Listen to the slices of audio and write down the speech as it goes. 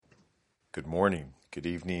Good morning, good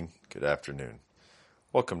evening, good afternoon.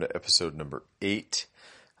 Welcome to episode number 8.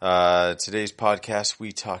 Today's podcast,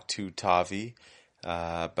 we talk to Taavi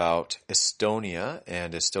about Estonia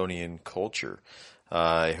and Estonian culture.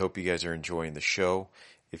 I hope you guys are enjoying the show.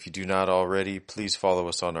 If you do not already, please follow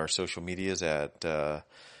us on our social medias at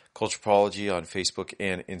Culturepology on Facebook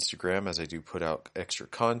and Instagram, as I do put out extra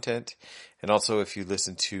content. And also, if you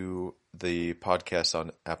listen to the podcast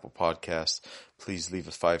on Apple Podcasts, please leave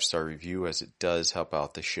a 5-star review, as it does help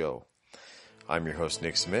out the show. I'm your host,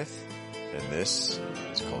 Nick Smith, and this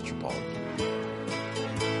is Culturepology.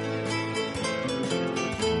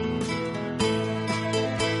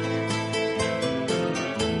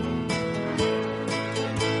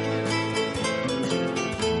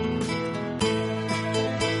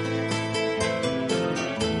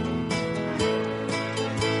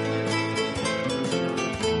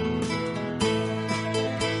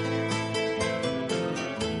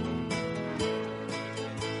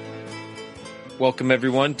 Welcome,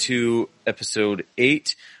 everyone, to episode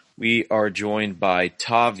 8. We are joined by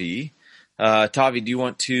Taavi. Taavi, do you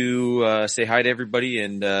want to say hi to everybody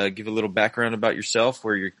and give a little background about yourself,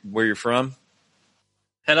 where you're from?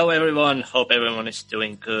 Hello, everyone. Hope everyone is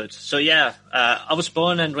doing good. So, I was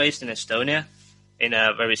born and raised in Estonia, in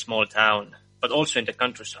a very small town, but also in the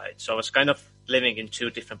countryside. So I was kind of living in two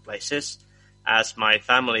different places, as my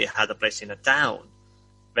family had a place in a town,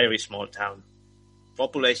 very small town.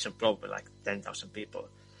 Population probably like 10,000 people,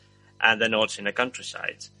 and then also in the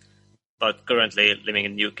countryside, but currently living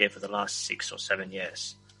in the UK for the last 6 or 7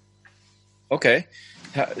 years. Okay.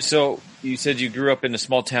 So you said you grew up in a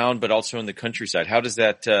small town, but also in the countryside. How does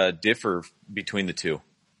that differ between the two?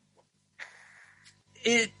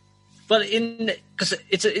 Because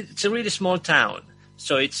it's a really small town,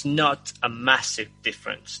 so it's not a massive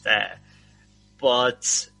difference there.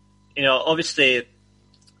 But, obviously,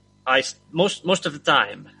 most of the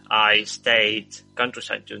time I stayed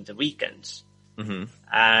countryside during the weekends,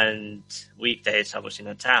 and weekdays I was in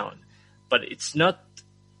a town. But it's not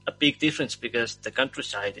a big difference because the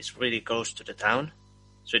countryside is really close to the town,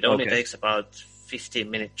 so it only takes about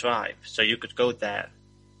 15-minute drive. So you could go there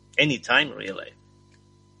anytime, really.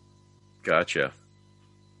 Gotcha.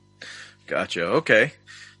 Okay.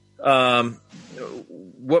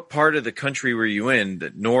 What part of the country were you in?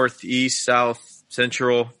 The north, east, south,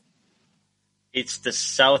 central? It's the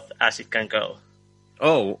south as it can go.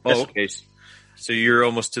 Okay. So you're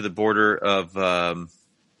almost to the border of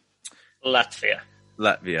Latvia,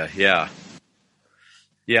 yeah.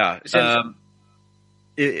 For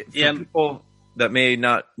people that may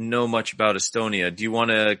not know much about Estonia, do you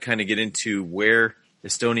want to kind of get into where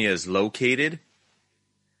Estonia is located?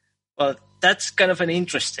 Well, that's kind of an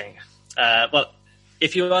interesting.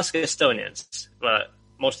 If you ask Estonians,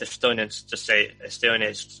 most Estonians just say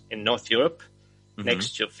Estonia is in North Europe,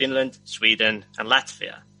 next to Finland, Sweden, and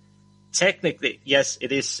Latvia. Technically, yes,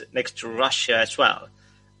 it is next to Russia as well.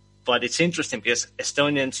 But it's interesting because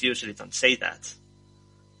Estonians usually don't say that,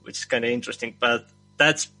 which is kind of interesting. But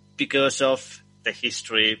that's because of the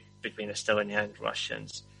history between Estonia and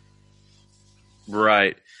Russians.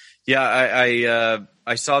 Right. Yeah,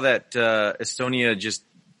 I saw that Estonia just,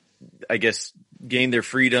 I guess, gained their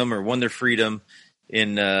freedom or won their freedom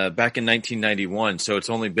in back in 1991, so it's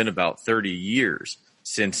only been about 30 years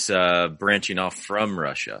since branching off from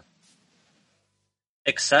Russia.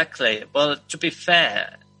 Exactly. Well, to be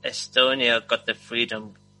fair, Estonia got the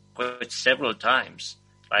freedom quite several times.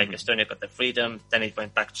 Estonia got the freedom, then it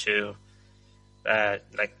went back to the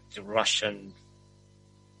Russian.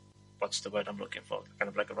 What's the word I'm looking for? Kind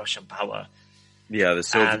of like a Russian power. Yeah, the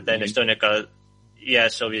Soviet. And then Estonia got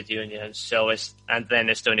Soviet Union. And then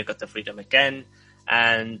Estonia got the freedom again.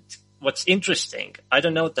 And what's interesting, I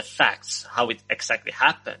don't know the facts, how it exactly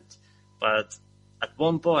happened, but at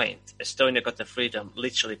one point, Estonia got the freedom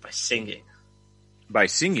literally by singing. By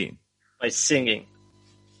singing? By singing.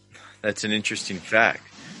 That's an interesting fact.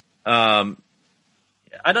 I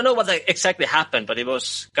don't know what exactly happened, but it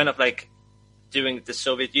was kind of like during the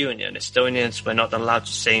Soviet Union, Estonians were not allowed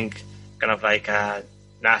to sing kind of like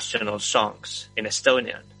national songs in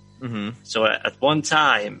Estonian. So at one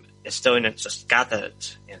time, Estonians just gathered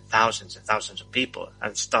thousands and thousands of people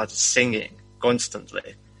and started singing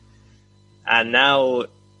constantly. And now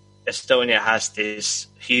Estonia has this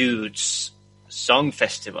huge song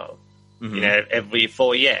festival, every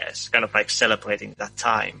 4 years, kind of like celebrating that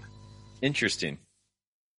time. Interesting.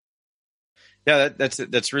 Yeah,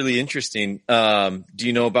 that's really interesting. Do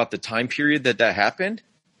you know about the time period that happened?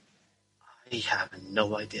 I have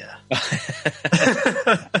no idea.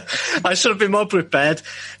 I should have been more prepared.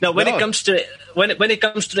 Now, when it comes to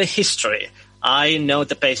the history, I know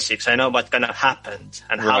the basics. I know what kind of happened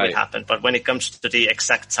and how it happened. But when it comes to the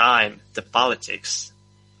exact time, the politics,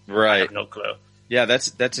 I have no clue. Yeah,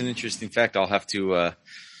 that's an interesting fact. I'll have to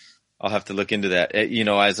look into that.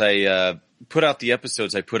 As I put out the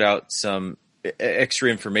episodes, I put out some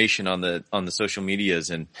extra information on the social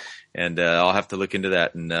medias, and I'll have to look into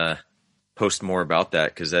that and post more about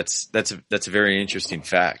that, because that's a very interesting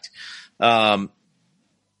fact. One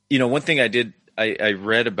thing I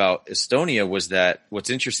read about Estonia was that what's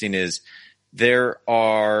interesting is there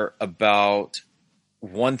are about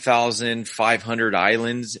 1,500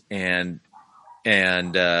 islands and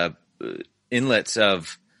inlets in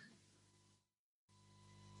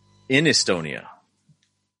Estonia.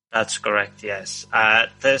 That's correct. Yes. I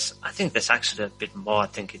think there's actually a bit more. I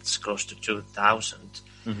think it's close to 2,000.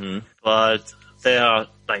 Mm-hmm. But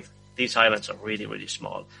these islands are really, really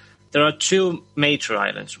small. There are two major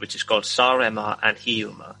islands, which is called Saaremaa and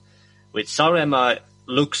Hiiumaa. Which Saaremaa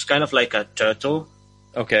looks kind of like a turtle.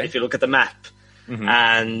 Okay. If you look at the map. Mm-hmm.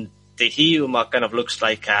 And the Hiiumaa kind of looks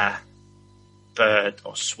like a bird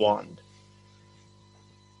or swan.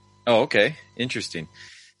 Oh, okay. Interesting.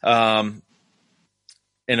 And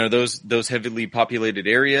are those heavily populated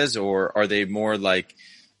areas, or are they more like,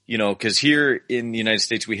 because here in the United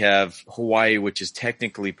States we have Hawaii, which is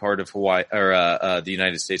technically part of Hawaii or the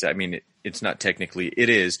United States. I mean, it's not technically, it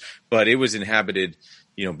is, but it was inhabited,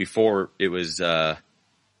 before it was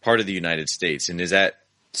part of the United States. And is that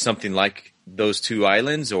something like those two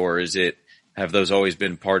islands, or have those always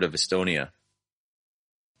been part of Estonia?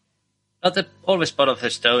 Not always part of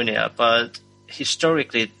Estonia, but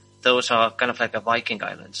historically those are kind of like a Viking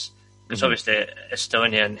islands. Because obviously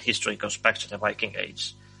Estonian history goes back to the Viking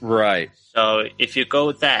Age. Right. So if you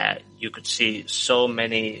go there, you could see so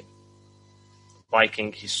many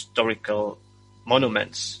Viking historical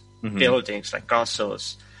monuments, buildings like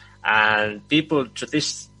castles, and people to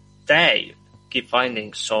this day keep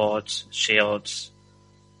finding swords, shields,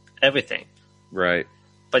 everything. Right.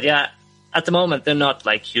 But yeah, at the moment they're not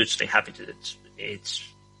like hugely happy to it. It's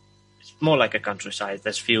more like a countryside.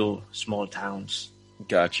 There's few small towns.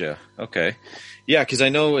 Gotcha. Okay. Yeah, because I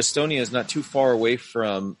know Estonia is not too far away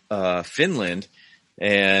from Finland,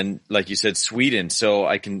 and like you said, Sweden. So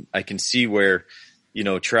I can see where,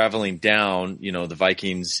 traveling down, the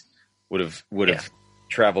Vikings would have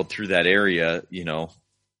traveled through that area.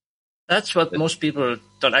 That's what most people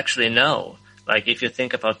don't actually know. Like if you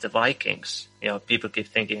think about the Vikings, people keep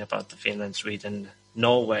thinking about the Finland, Sweden,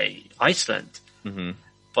 Norway, Iceland,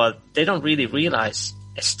 but they don't really realize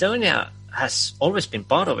Estonia has always been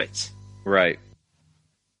part of it. Right.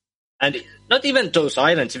 And not even those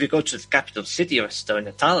islands. If you go to the capital city of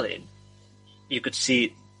Estonia, Tallinn, you could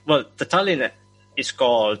see, the Tallinn is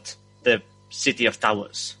called the City of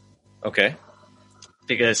Towers. Okay.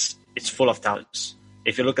 Because it's full of towers.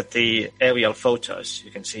 If you look at the aerial photos,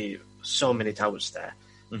 you can see so many towers there,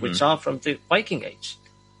 which are from the Viking Age.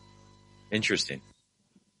 Interesting.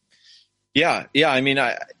 Yeah. I mean,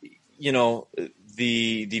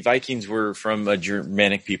 the Vikings were from a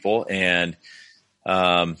Germanic people, and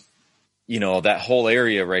that whole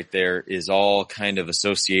area right there is all kind of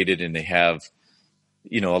associated, and they have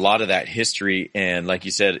a lot of that history. And like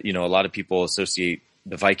you said, a lot of people associate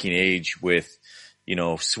the Viking Age with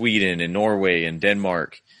Sweden and Norway and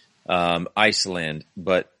Denmark, Iceland,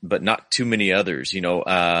 but not too many others.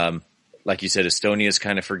 Like you said, Estonia is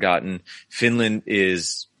kind of forgotten. Finland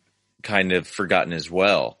is kind of forgotten as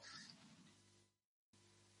well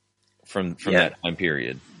from that time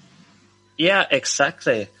period. Yeah,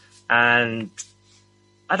 exactly. And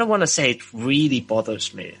I don't want to say it really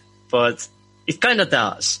bothers me, but it kind of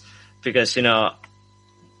does, because, in a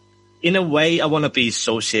way I want to be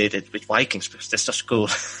associated with Vikings because they're so cool.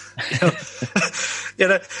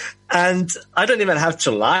 And I don't even have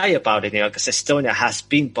to lie about it, because Estonia has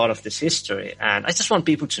been part of this history, and I just want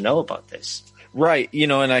people to know about this. Right.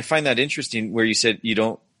 And I find that interesting where you said you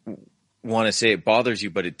don't want to say it bothers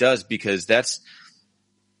you, but it does, because that's,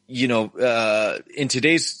 in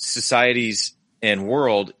today's societies and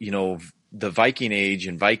world, the Viking Age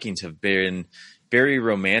and Vikings have been very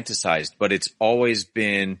romanticized, but it's always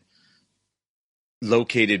been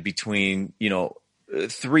located between,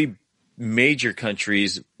 three major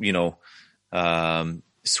countries,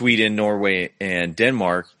 Sweden, Norway, and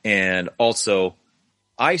Denmark, and also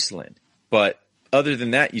Iceland. But other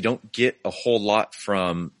than that, you don't get a whole lot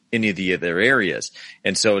from any of the other areas.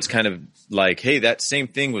 And so it's kind of like, hey, that same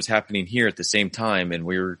thing was happening here at the same time, and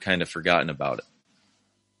we were kind of forgotten about it.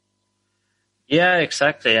 Yeah,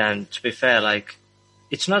 exactly. And to be fair, like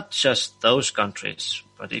it's not just those countries,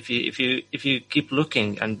 but if you keep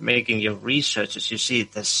looking and making your researches, you see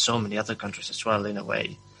there's so many other countries as well in a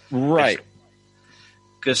way. Right.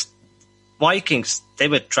 Because Vikings, they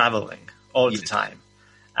were traveling all the time,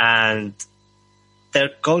 and their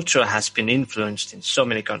culture has been influenced in so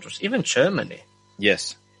many countries, even Germany.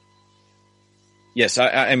 Yes. Yes.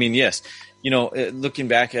 I mean, yes. Looking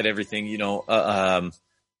back at everything, a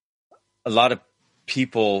lot of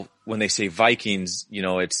people, when they say Vikings,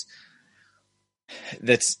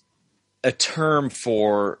 that's a term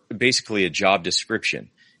for basically a job description.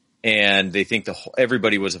 And they think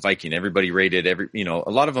everybody was a Viking. Everybody raided a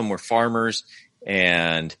lot of them were farmers,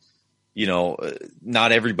 and,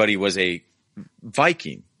 not everybody was a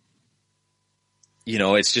Viking.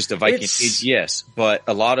 It's just a Viking age, yes. But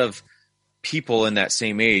a lot of people in that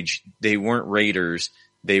same age, they weren't raiders.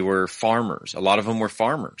 They were farmers. A lot of them were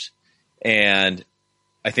farmers. And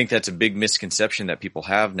I think that's a big misconception that people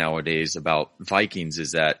have nowadays about Vikings,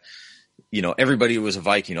 is that, everybody was a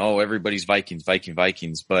Viking. Oh, everybody's Vikings.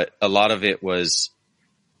 But a lot of it was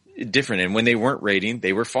different. And when they weren't raiding,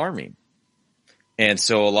 they were farming. And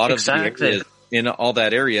so a lot of the areas, in all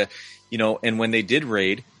that area, and when they did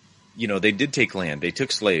raid, they did take land, they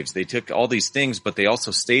took slaves, they took all these things, but they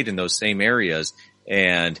also stayed in those same areas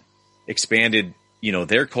and expanded,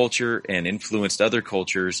 their culture and influenced other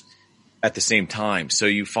cultures at the same time. So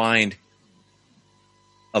you find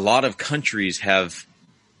a lot of countries have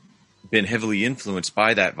been heavily influenced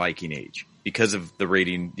by that Viking age because of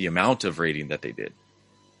the amount of raiding that they did.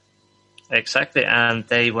 Exactly. And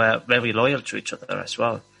they were very loyal to each other as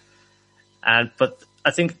well. But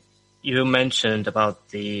I think you mentioned about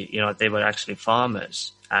they were actually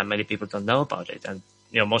farmers, and many people don't know about it. And,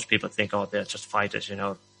 most people think, oh, they're just fighters,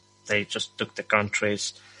 they just took the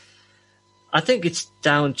countries. I think it's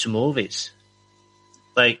down to movies.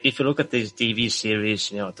 Like, if you look at these TV series,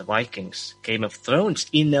 the Vikings, Game of Thrones,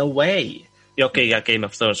 in a way. Okay, yeah, Game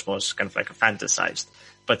of Thrones was kind of like a fantasized,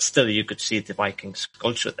 but still you could see the Vikings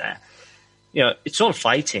culture there. It's all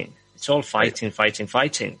fighting. It's all fighting.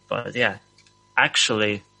 But yeah,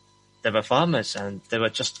 actually, they were farmers and they were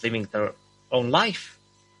just living their own life.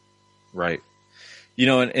 Right.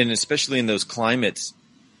 And especially in those climates,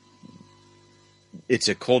 it's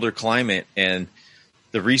a colder climate and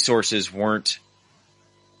the resources weren't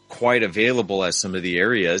quite available as some of the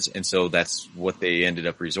areas. And so that's what they ended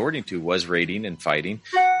up resorting to, was raiding and fighting.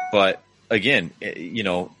 But again,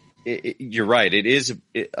 you're right.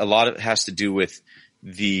 A lot of it has to do with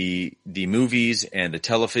the movies and the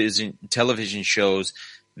television shows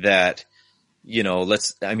that,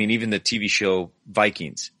 even the TV show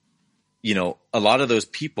Vikings, a lot of those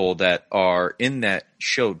people that are in that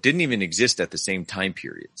show didn't even exist at the same time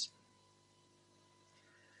periods.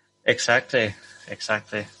 Exactly.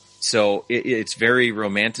 So it's very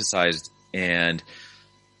romanticized, and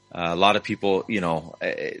a lot of people,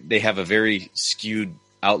 they have a very skewed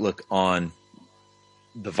outlook on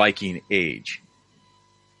the Viking age.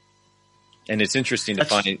 And it's interesting to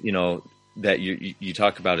find, that you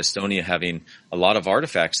talk about Estonia having a lot of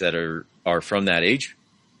artifacts that are from that age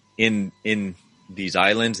in these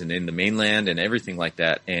islands and in the mainland and everything like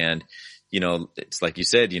that. And, it's like you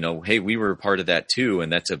said, hey, we were a part of that too.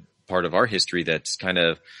 And that's a part of our history that's kind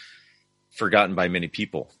of forgotten by many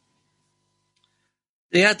people.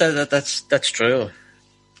 Yeah, that's true.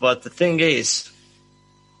 But the thing is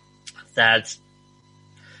that,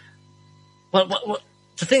 the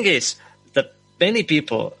thing is that many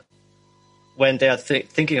people, when they are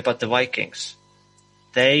thinking about the Vikings,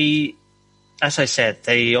 they, as I said,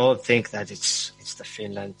 they all think that it's the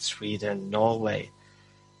Finland, Sweden, Norway,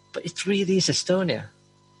 but it really is Estonia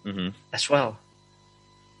as well.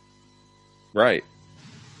 Right.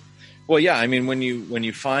 Well, yeah. I mean, when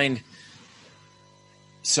you find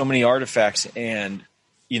so many artifacts, and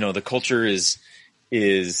the culture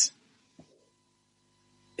is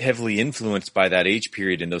heavily influenced by that age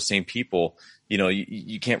period and those same people,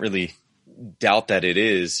 you can't really doubt that it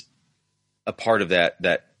is a part of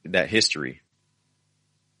that history.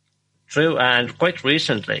 True. And quite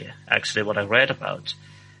recently, actually, what I read about,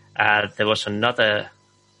 there was another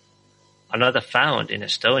found in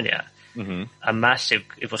Estonia. A massive,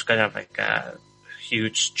 it was kind of like a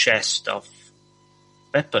huge chest of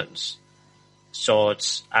weapons,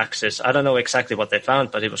 swords, axes. I don't know exactly what they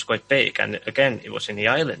found, but it was quite big. And again, it was in the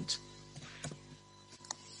island.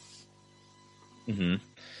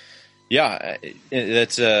 Yeah,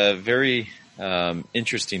 that's a very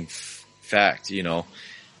interesting fact, and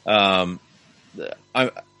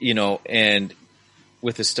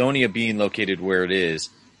with Estonia being located where it is,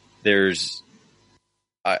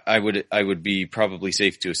 I would be probably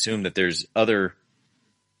safe to assume that there's other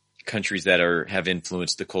countries that have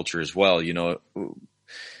influenced the culture as well. You know,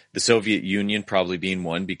 the Soviet Union probably being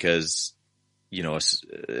one, because, you know,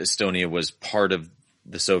 Estonia was part of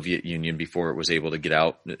the Soviet Union before it was able to get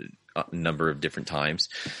out a number of different times.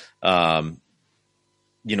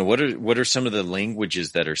 You know, what are some of the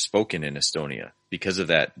languages that are spoken in Estonia because of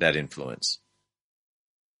that influence?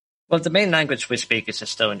 Well, the main language we speak is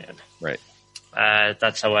Estonian. Right.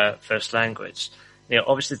 That's our first language. You know,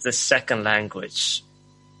 obviously the second language,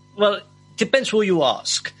 well, depends who you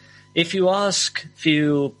ask. If you ask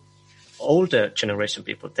few older generation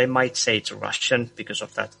people, they might say it's Russian because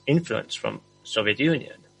of that influence from Soviet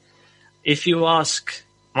Union. If you ask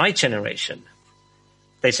my generation,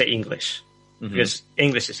 they say English, because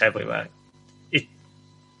English is everywhere.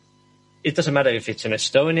 It doesn't matter if it's in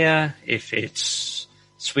Estonia, if it's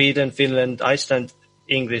Sweden, Finland, Iceland,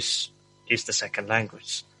 English is the second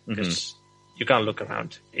language, because you can't look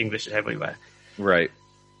around. English is everywhere. Right.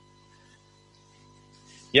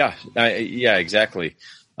 Yeah. Yeah, exactly.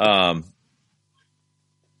 I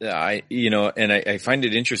find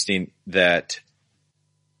it interesting that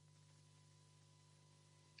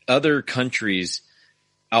other countries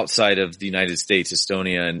outside of the United States,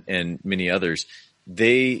 Estonia and many others,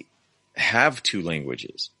 they have two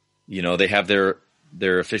languages. You know, they have their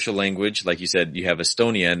official language. Like you said, you have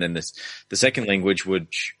Estonia, and then the second language,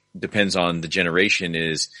 which depends on the generation,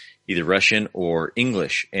 is either Russian or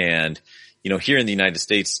English. And, you know, here in the United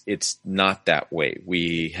States, it's not that way.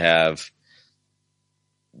 We have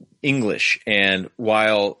English, and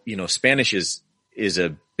while, you know, Spanish is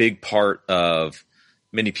a big part of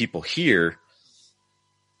many people here,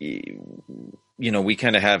 you know, we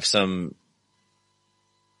kind of have some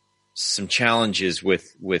challenges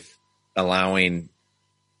with allowing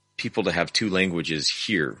people to have two languages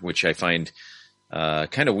here, which I find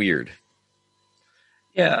kind of weird.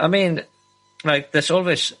 Yeah, I mean, like, there's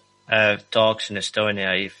always talks in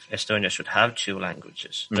Estonia if Estonia should have two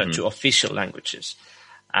languages, two official languages.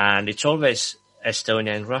 And it's always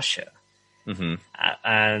Estonia and Russia.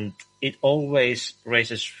 And it always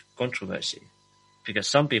raises controversy, because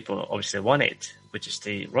some people obviously want it, which is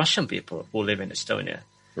the Russian people who live in Estonia.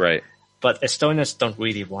 Right. But Estonians don't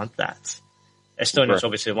really want that. Estonians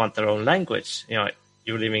obviously want their own language. You know,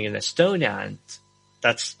 you're living in Estonia, and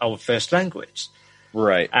that's our first language.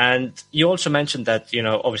 Right. And you also mentioned that, you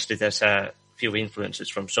know, obviously there's a few influences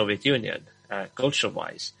from Soviet Union,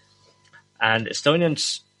 culture-wise. And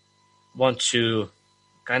Estonians want to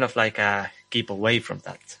kind of like keep away from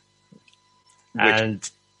that.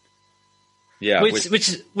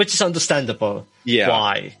 Which is understandable. Yeah.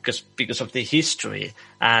 Why? Because of the history,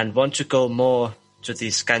 and want to go more to the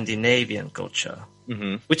Scandinavian culture,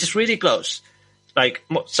 which is really close. Like,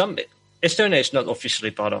 Estonia is not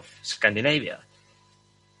officially part of Scandinavia,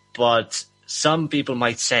 but some people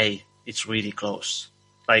might say it's really close.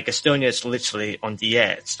 Like, Estonia is literally on the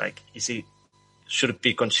edge. Like, should it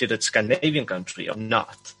be considered Scandinavian country or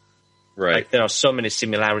not? Right. Like, there are so many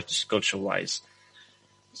similarities culture-wise.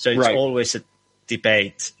 So it's always a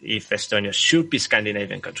debate if Estonia should be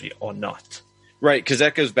Scandinavian country or not. Right, because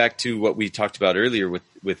that goes back to what we talked about earlier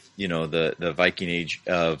with you know, the Viking Age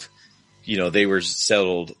of, you know, they were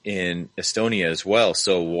settled in Estonia as well.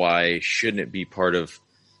 So why shouldn't it be part of,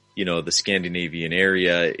 you know, the Scandinavian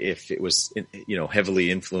area if it was, you know, heavily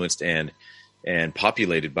influenced and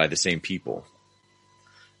populated by the same people?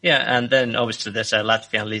 Yeah, and then obviously there's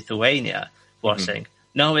Latvia and Lithuania who are saying,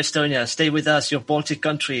 no, Estonia, stay with us, you're a Baltic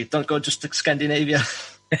country, don't go just to Scandinavia.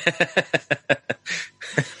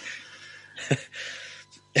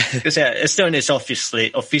 Because Estonia is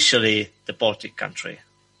officially the Baltic country,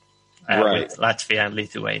 with Latvia and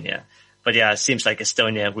Lithuania. But yeah, it seems like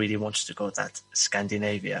Estonia really wants to go that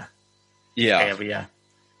Scandinavia area.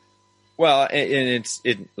 Well, and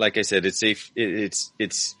like I said, it's safe.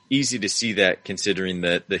 It's easy to see that, considering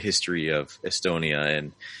the history of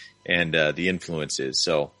Estonia and the influences.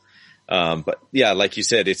 So, but yeah, like you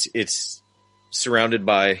said, it's surrounded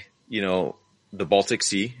by, you know, the Baltic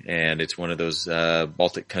Sea, and it's one of those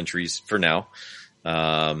Baltic countries for now.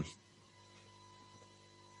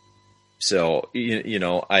 So you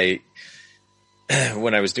know,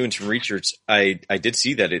 when I was doing some research, I did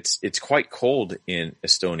see that it's quite cold in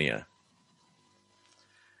Estonia.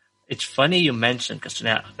 It's funny you mentioned, because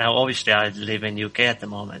now obviously I live in UK at the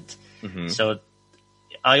moment. So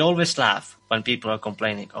I always laugh when people are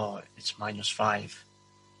complaining, oh, it's -5.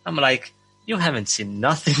 I'm like, you haven't seen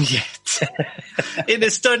nothing yet. In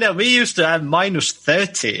Estonia, we used to have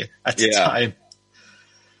 -30 at the time.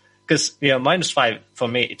 Because, you know, -5, for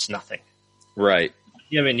me, it's nothing. Right.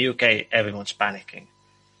 Here in UK, everyone's panicking.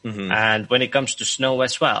 And when it comes to snow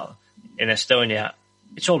as well, in Estonia,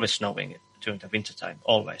 it's always snowing during the winter time.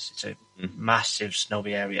 Always, it's a massive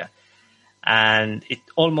snowy area, and it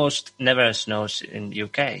almost never snows in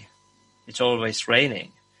UK. It's always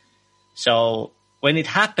raining. So when it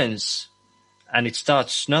happens and it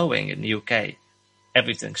starts snowing in the UK,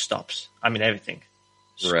 everything stops. I mean, everything.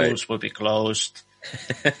 Schools will be closed.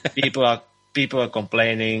 People are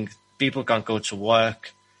complaining. People can't go to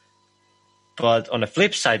work. But on the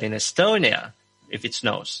flip side, in Estonia, if it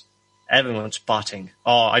snows, everyone's partying.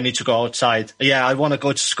 Oh, I need to go outside. Yeah, I want to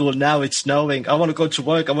go to school now. It's snowing. I want to go to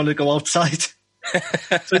work. I want to go outside.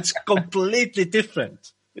 So it's completely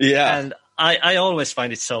different. Yeah. And I always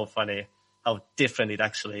find it so funny how different it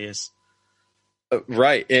actually is.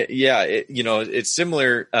 Right. It's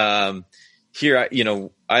similar. Here,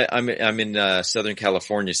 I'm in Southern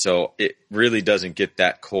California, so it really doesn't get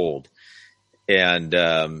that cold. And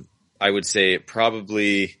I would say it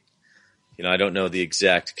probably, I don't know the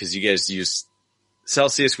exact, because you guys use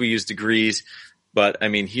Celsius, we use degrees, but I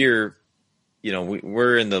mean here,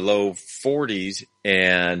 we're in the low 40s,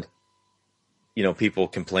 and people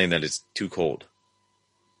complain that it's too cold.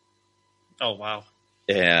 Oh wow!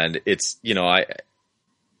 And it's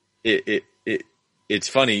it's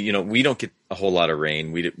funny, we don't get a whole lot of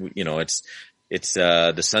rain. It's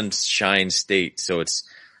the sunshine state, so it's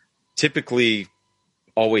typically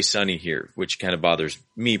always sunny here, which kind of bothers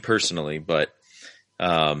me personally, but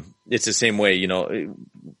it's the same way,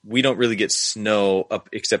 we don't really get snow up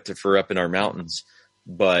except for up in our mountains,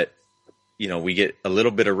 but we get a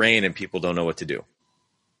little bit of rain and people don't know what to do.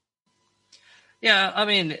 Yeah, I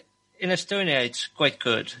mean, in Estonia, it's quite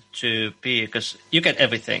good to be, because you get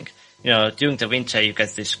everything. During the winter, you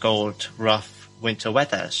get this cold, rough winter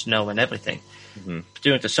weather, snow and everything. Mm-hmm.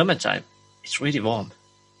 During the summertime, it's really warm.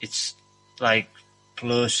 It's like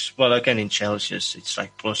again in Celsius, it's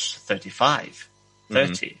like plus 35,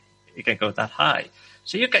 30. Mm-hmm. You can go that high.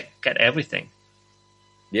 So you get everything.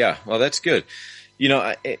 Yeah, well, that's good.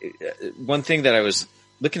 One thing that I was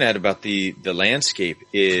looking at about the landscape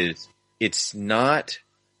is it's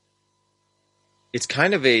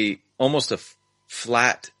kind of almost a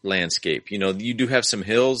flat landscape. You do have some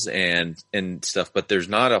hills and stuff, but there's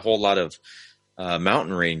not a whole lot of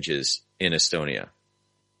mountain ranges in Estonia.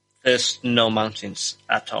 There's no mountains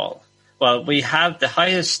at all. Well, we have the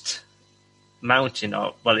highest mountain,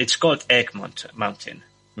 it's called Egmont Mountain.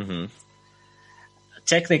 Mm-hmm.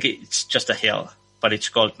 Technically, it's just a hill, but it's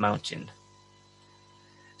called mountain.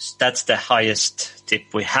 That's the highest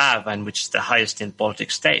tip we have, and which is the highest in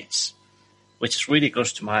Baltic states, which is really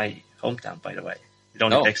close to my hometown, by the way. It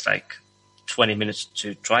only takes like 20 minutes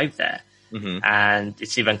to drive there. Mm-hmm. And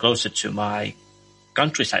it's even closer to my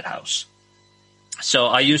countryside house. So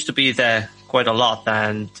I used to be there quite a lot.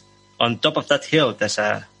 And on top of that hill, there's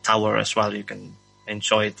a tower as well. You can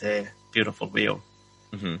enjoy the beautiful view,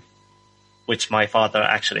 mm-hmm. which my father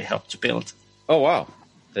actually helped to build. Oh, wow.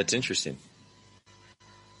 That's interesting.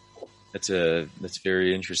 That's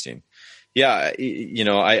very interesting. Yeah.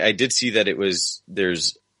 I did see that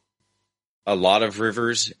there's a lot of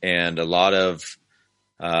rivers and a lot of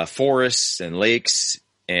forests and lakes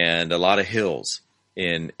and a lot of hills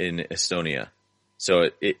in Estonia. So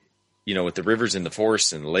it with the rivers and the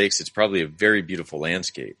forests and the lakes, it's probably a very beautiful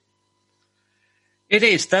landscape. It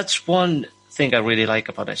is. That's one thing I really like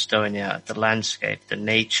about Estonia, the landscape, the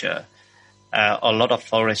nature, a lot of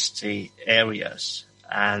foresty areas.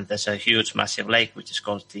 And there's a huge, massive lake, which is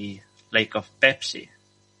called the Lake of Peipsi.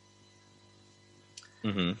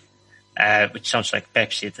 Mm-hmm. Which sounds like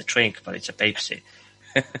Pepsi, the drink, but it's a Peipsi.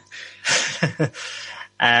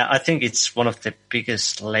 I think it's one of the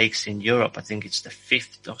biggest lakes in Europe. I think it's the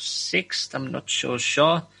 5th or 6th. I'm not sure.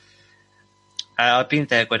 I've been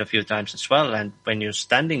there quite a few times as well. And when you're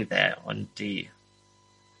standing there on the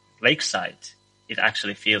lakeside, it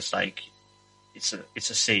actually feels like it's a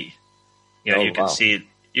sea.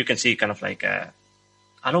 You can see kind of like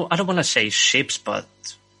I don't want to say ships, but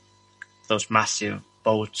those massive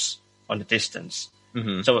boats on the distance.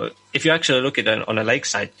 Mm-hmm. So if you actually look at it on a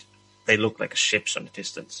lakeside, they look like ships on the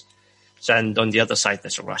distance. So, and on the other side,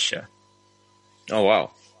 there's Russia. Oh, wow.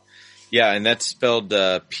 Yeah, and that's spelled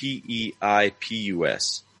Peipus.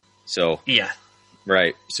 So yeah.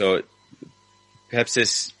 Right. So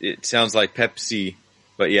Pepsis, it sounds like Pepsi,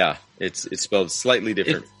 but yeah, it's spelled slightly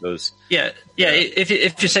different. Yeah.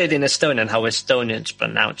 If you say it in Estonian, how Estonians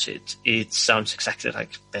pronounce it, it sounds exactly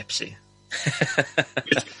like Pepsi.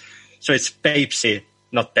 So it's Peipsi,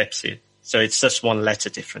 not Pepsi. So it's just one letter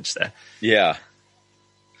difference there. Yeah.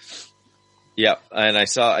 Yeah. And I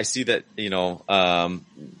see that,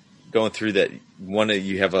 going through that one of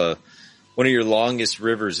one of your longest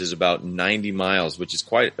rivers is about 90 miles, which is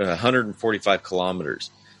quite 145 kilometers,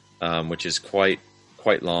 which is quite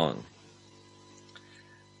long.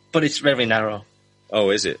 But it's very narrow. Oh,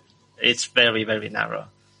 is it? It's very, very narrow.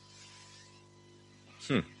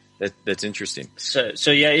 That's interesting. So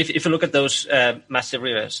yeah, if you look at those massive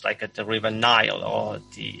rivers, like at the River Nile or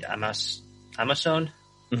the Amazon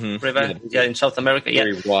River, in South America,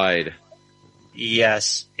 very wide.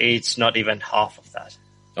 Yes, it's not even half of that.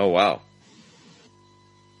 Oh wow!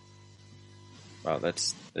 Wow,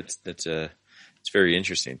 that's it's very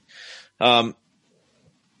interesting.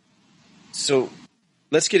 So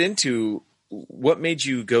let's get into what made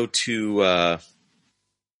you go to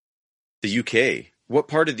the UK. What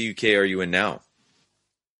part of the UK are you in now?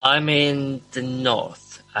 I'm in the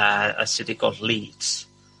north, a city called Leeds.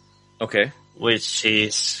 Okay. Which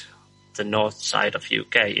is the north side of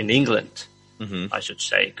UK in England, I should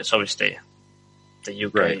say, because obviously the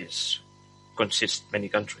UK consists of many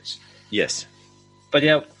countries. Yes. But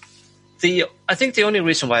yeah, I think the only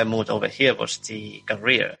reason why I moved over here was the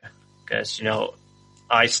career, because,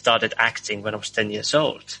 I started acting when I was 10 years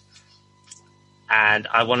old, and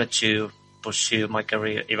I wanted to pursue my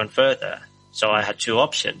career even further. So I had two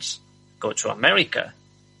options: go to America,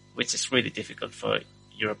 which is really difficult for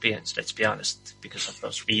Europeans, let's be honest, because of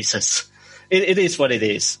those visas. It is what it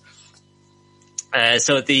is.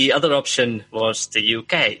 So the other option was the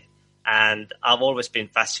UK, and I've always been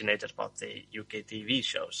fascinated about the UK TV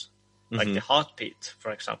shows, like The Heartbeat,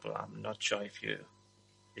 for example. I'm not sure if you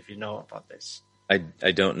know about this.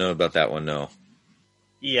 I don't know about that one, no.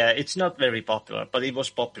 Yeah, it's not very popular, but it was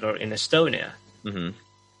popular in Estonia.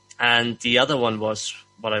 And the other one was,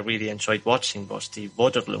 what I really enjoyed watching, was the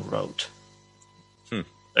Waterloo Road.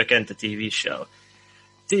 Again, the TV show.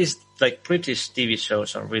 These British TV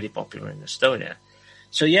shows are really popular in Estonia.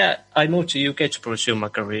 So yeah, I moved to UK to pursue my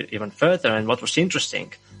career even further. And what was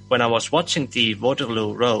interesting, when I was watching the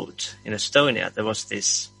Waterloo Road in Estonia, there was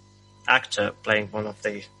this actor playing one of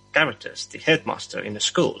the characters, the headmaster in the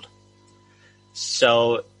school.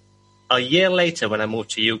 So a year later, when I moved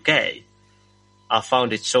to UK, I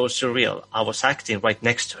found it so surreal. I was acting right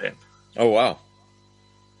next to him. Oh, wow.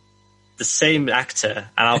 The same actor,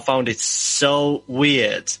 and I found it so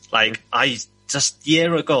weird. Just a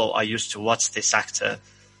year ago, I used to watch this actor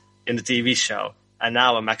in the TV show, and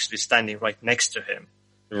now I'm actually standing right next to him.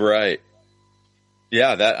 Right.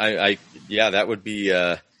 Yeah, that would be,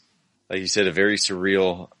 like you said, a very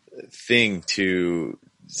surreal thing to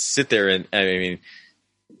sit there and, I mean,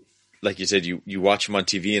 like you said, you watch him on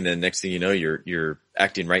TV, and then next thing you know, you're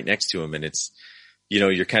acting right next to him, and it's,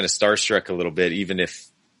 you're kind of starstruck a little bit, even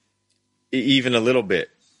a little bit.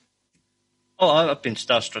 Oh, I've been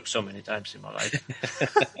starstruck so many times in my life.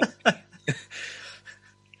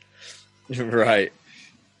 Right.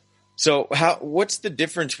 So what's the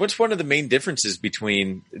difference? What's one of the main differences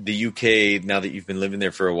between the UK, now that you've been living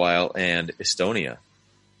there for a while, and Estonia?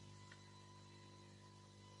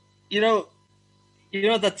 You know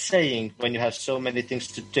that saying, when you have so many things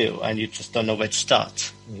to do and you just don't know where to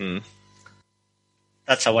start?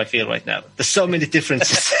 That's how I feel right now. There's so many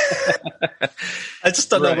differences. I just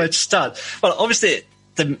don't know where to start. Well, obviously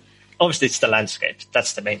it's the landscape.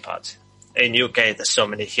 That's the main part. In UK, there's so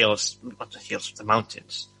many hills, not the hills, the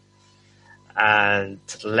mountains. And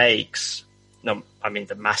lakes. No, I mean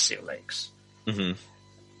the massive lakes.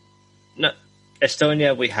 No,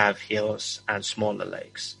 Estonia, we have hills and smaller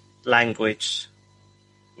lakes. Language,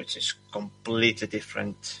 which is completely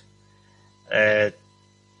different. The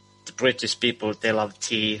British people, they love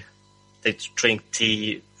tea. They drink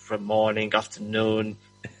tea from morning, afternoon,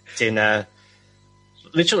 dinner.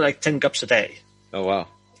 Literally 10 cups a day. Oh, wow.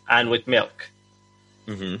 And with milk.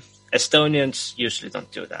 Estonians usually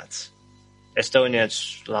don't do that.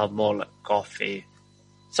 Estonians love more like coffee.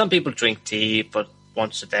 Some people drink tea, but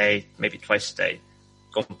once a day, maybe twice a day,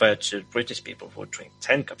 compared to British people who drink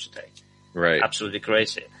 10 cups a day. Right. Absolutely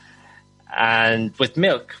crazy. And with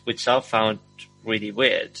milk, which I found really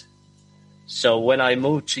weird. So when I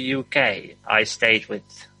moved to UK, I stayed with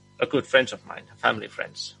a good friend of mine, family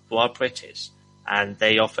friends, who are British, and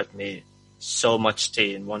they offered me so much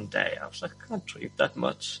tea in one day. I was like, I can't drink that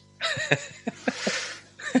much.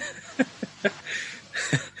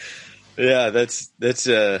 Yeah, that's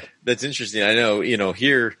interesting. I know,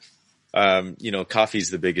 here, coffee's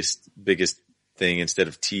the biggest thing instead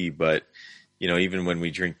of tea, but, even when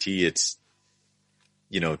we drink tea, it's,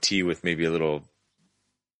 tea with maybe a little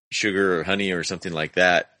sugar or honey or something like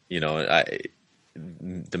that.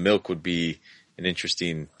 The milk would be an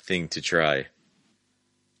interesting thing to try.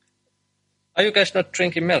 Are you guys not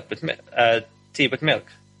drinking milk with tea with milk?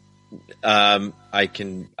 I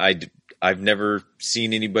I've never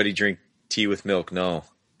seen anybody drink tea with milk. No,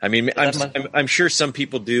 I mean, I'm sure some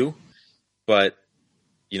people do, but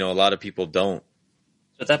a lot of people don't.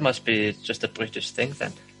 So that must be just a British thing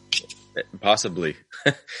then. Possibly.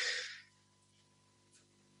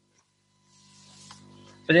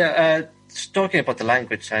 But yeah, talking about the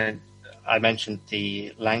language, I mentioned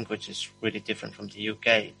the language is really different from the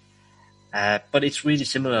UK, but it's really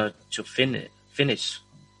similar to Finnish.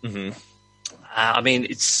 Mm-hmm. I mean,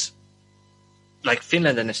 it's like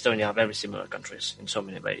Finland and Estonia are very similar countries in so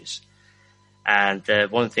many ways. And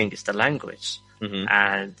one thing is the language. Mm-hmm.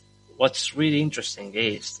 And what's really interesting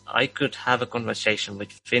is I could have a conversation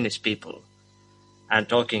with Finnish people and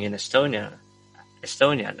talking in Estonian,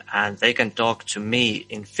 and they can talk to me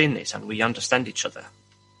in Finnish, and we understand each other.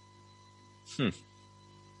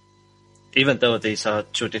 Even though these are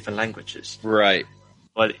two different languages. Right.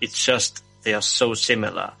 But it's just they are so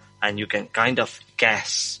similar, and you can kind of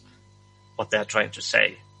guess what they're trying to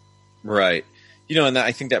say. Right. And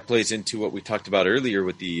I think that plays into what we talked about earlier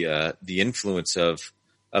with the influence of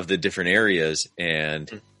the different areas,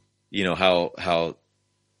 and how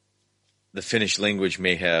the Finnish language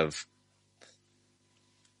may have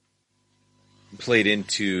played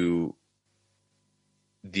into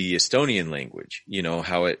the Estonian language,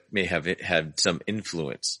 how it may have had some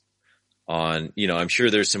influence on, I'm sure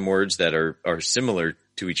there's some words that are similar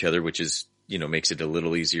to each other, which is, makes it a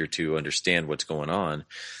little easier to understand what's going on.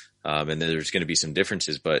 And then there's going to be some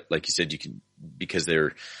differences, but like you said, you can, because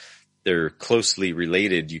they're closely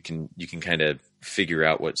related, you can kind of figure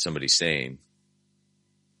out what somebody's saying.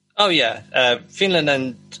 Oh yeah. Finland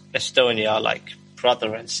and Estonia are like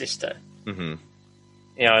brother and sister. Mm-hmm.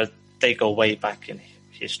 They go way back in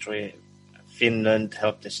history. Finland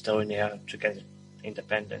helped Estonia to get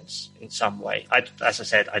independence in some way. As I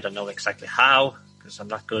said, I don't know exactly how, because I'm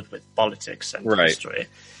not good with politics and history.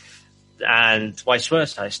 And vice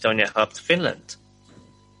versa, Estonia helped Finland.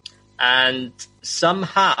 And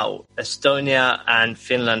somehow Estonia and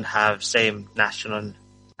Finland have same national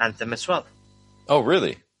anthem as well. Oh,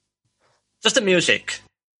 really? Just the music.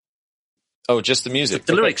 Oh, just the music.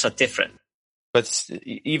 The lyrics are different. But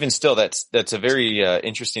even still, that's a very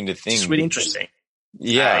interesting to think. It's really interesting.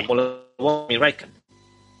 Yeah. Hello?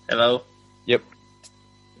 Yep.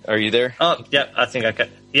 Are you there? Oh, yeah, I think I can.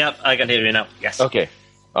 Yeah, I can hear you now. Yes. Okay.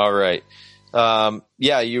 All right.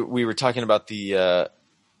 We were talking about the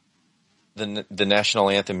national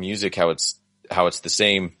anthem music, how it's the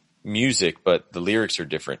same music, but the lyrics are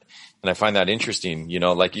different. And I find that interesting,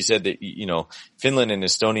 like you said that, Finland and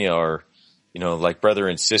Estonia are, like brother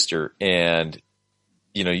and sister, and,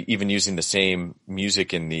 even using the same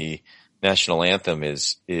music in the national anthem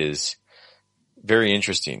is very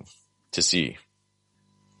interesting to see.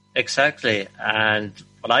 Exactly. And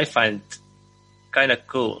what I find kind of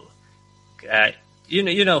cool,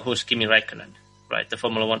 you know who's Kimi Räikkönen, right? The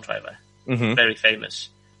Formula One driver. Mm-hmm. Very famous.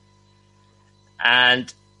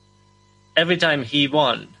 And every time he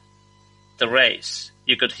won the race,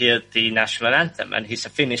 you could hear the national anthem, and he's a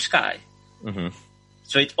Finnish guy. Mm-hmm.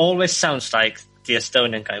 So it always sounds like the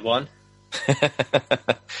Estonian guy won.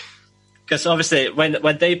 Because obviously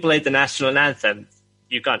when they play the national anthem,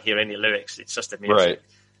 you can't hear any lyrics. It's just the music. Right.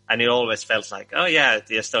 And it always felt like, oh yeah,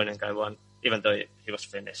 the Estonian guy won, even though he was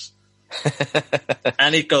Finnish.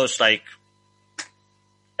 And it goes like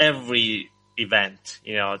every event,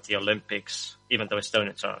 the Olympics, even though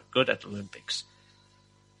Estonians are good at Olympics.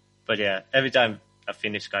 But yeah, every time a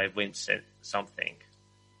Finnish guy wins something,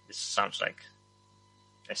 it sounds like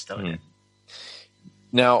Estonian.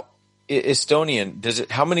 Now, Estonian,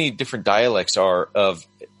 how many different dialects of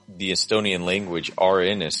the Estonian language are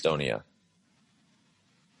in Estonia?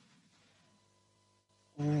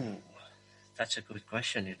 Ooh, that's a good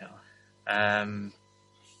question,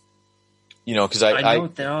 because I know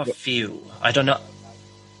there are a few. I don't know.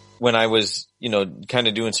 When I was, kind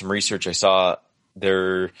of doing some research, I saw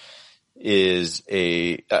there is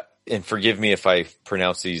and forgive me if I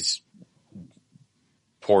pronounce these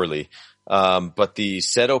poorly, but the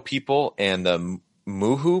Seto people and the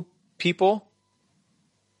Muhu people.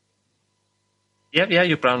 Yeah,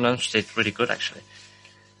 you pronounced it really good, actually.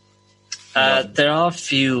 There are a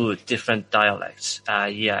few different dialects.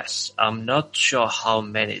 Yes, I'm not sure how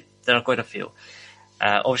many. There are quite a few.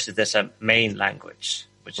 Obviously, there's a main language,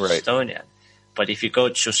 which is Estonian. But if you go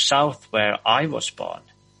to south where I was born,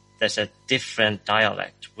 there's a different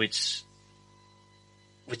dialect, which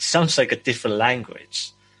sounds like a different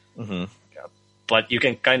language. Mm-hmm. But you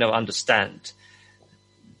can kind of understand,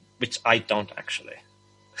 which I don't actually.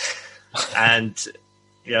 And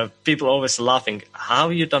people always laughing, how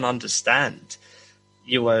you don't understand?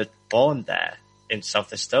 You were born there in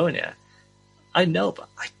South Estonia. I know, but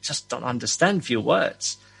I just don't understand few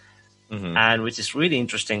words. Mm-hmm. And which is really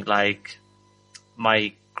interesting, like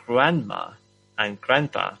my grandma and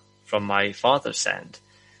grandpa from my father's end,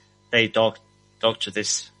 they talk to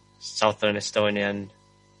this Southern Estonian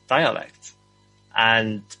dialect.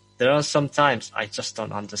 And there are some times I just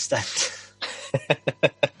don't understand.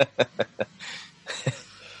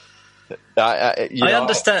 I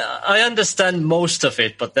understand most of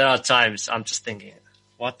it, but there are times I'm just thinking,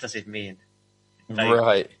 what does it mean? Like,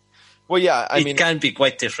 right. Well, yeah, I mean, it can be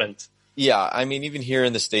quite different. Yeah, I mean, even here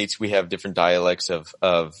in the States, we have different dialects of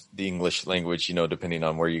the English language, depending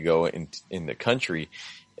on where you go in the country.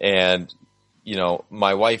 And,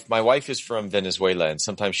 my wife is from Venezuela, and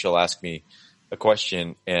sometimes she'll ask me a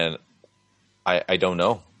question and I don't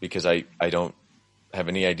know, because I don't have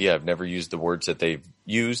any idea. I've never used the words that they've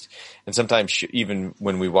used. And sometimes even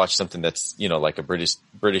when we watch something that's, like a British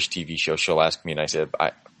TV show, she'll ask me and I said,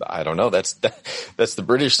 I don't know. That's the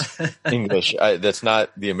British English. That's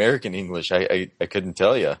not the American English. I couldn't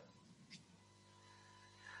tell you.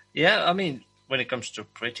 Yeah. I mean, when it comes to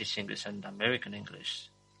British English and American English,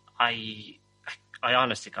 I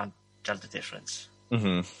honestly can't tell the difference.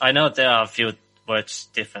 Mm-hmm. I know there are a few words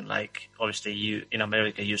different. Like obviously in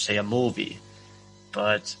America, you say a movie,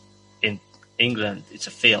 but in England, it's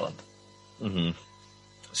a film. Mm-hmm.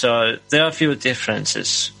 So there are a few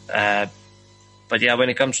differences. But yeah, when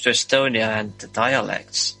it comes to Estonia and the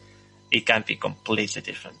dialects, it can be completely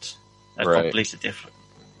different. Right. Completely different.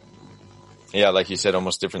 Yeah, like you said,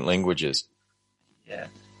 almost different languages. Yeah.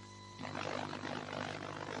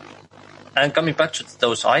 And coming back to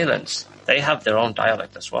those islands, they have their own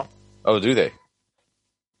dialect as well. Oh, do they?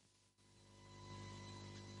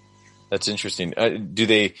 That's interesting.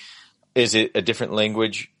 Is it a different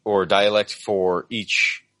language or dialect for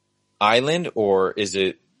each island, or is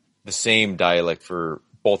it the same dialect for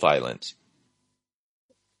both islands?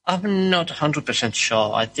 I'm not 100%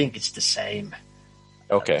 sure. I think it's the same.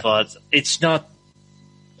 Okay. But it's not,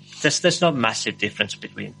 there's no massive difference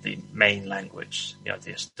between the main language, the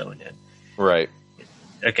Estonian. Right.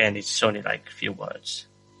 Again, it's only like a few words.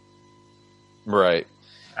 Right.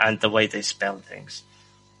 And the way they spell things.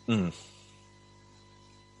 Mm.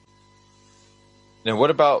 Now, what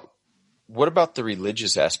about the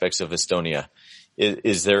religious aspects of Estonia?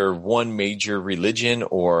 Is there one major religion,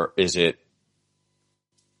 or is there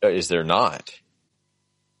not?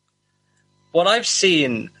 What I've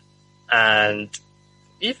seen and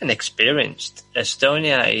even experienced,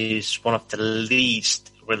 Estonia is one of the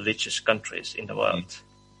least religious countries in the world. Mm-hmm.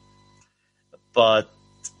 But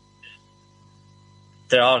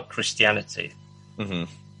there are Christianity. Mm-hmm.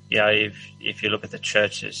 Yeah, if you look at the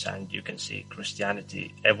churches, and you can see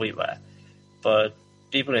Christianity everywhere. But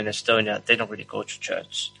people in Estonia, they don't really go to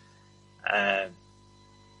church.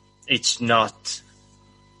 It's not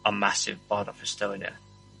a massive part of Estonia.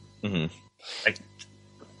 Mm-hmm. Like,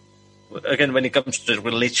 again, when it comes to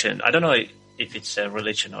religion, I don't know if it's a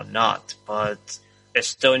religion or not, but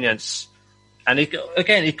Estonians, and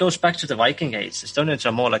it goes back to the Viking Age. Estonians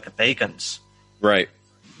are more like a pagans. Right.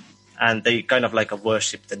 And they kind of like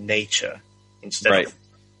worship the nature instead of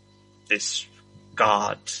this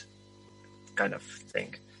god kind of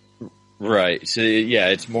thing. Right. So yeah,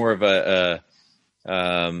 it's more of a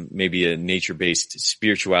maybe a nature-based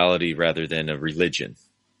spirituality rather than a religion.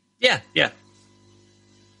 Yeah. Yeah.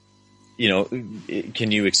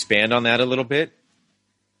 Can you expand on that a little bit?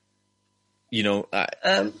 How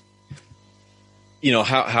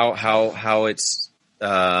it's.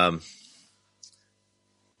 I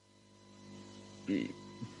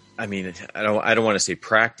mean, I don't want to say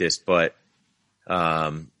practice, but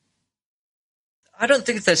I don't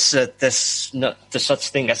think there's not the such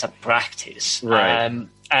thing as a practice. Right.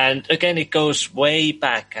 And again, it goes way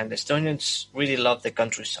back, and Estonians really love the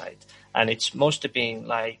countryside, and it's mostly being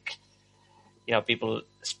like, people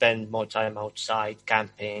spend more time outside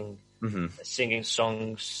camping, mm-hmm. singing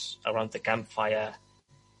songs around the campfire,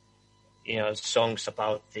 songs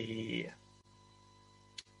about the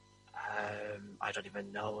I don't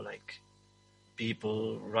even know, like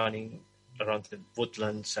people running around the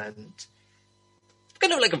woodlands, and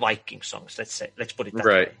kind of like a Viking songs, let's put it that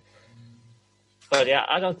way. But yeah,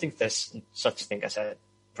 I don't think there's such thing as a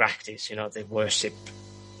practice, they worship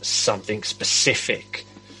something specific.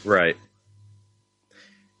 Right.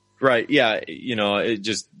 Yeah,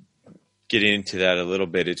 just getting into that a little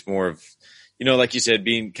bit, it's more of, like you said,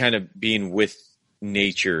 being with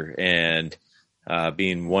nature and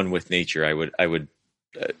being one with nature, I would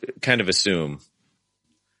kind of assume.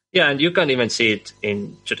 Yeah, and you can even see it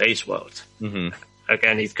in today's world. Mm-hmm.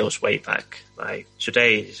 Again, it goes way back. Like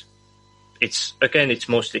today, it's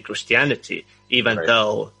mostly Christianity, even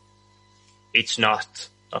though it's not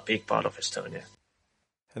a big part of Estonia.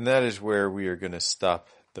 And that is where we are going to stop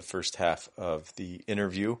the first half of the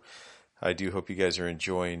interview. I do hope you guys are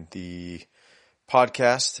enjoying the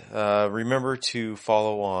podcast. Remember to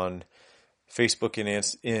follow on Facebook and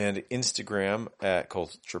Instagram at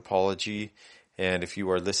Culturepology. And if you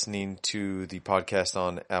are listening to the podcast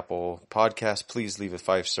on Apple Podcasts, please leave a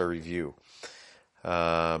 5-star review.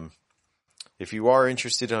 If you are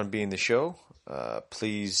interested in being the show,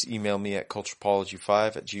 please email me at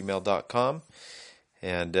culturepology5@gmail.com.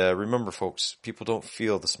 And remember, folks, people don't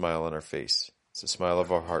feel the smile on our face. It's the smile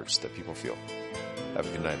of our hearts that people feel. Have a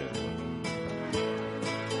good night, everyone.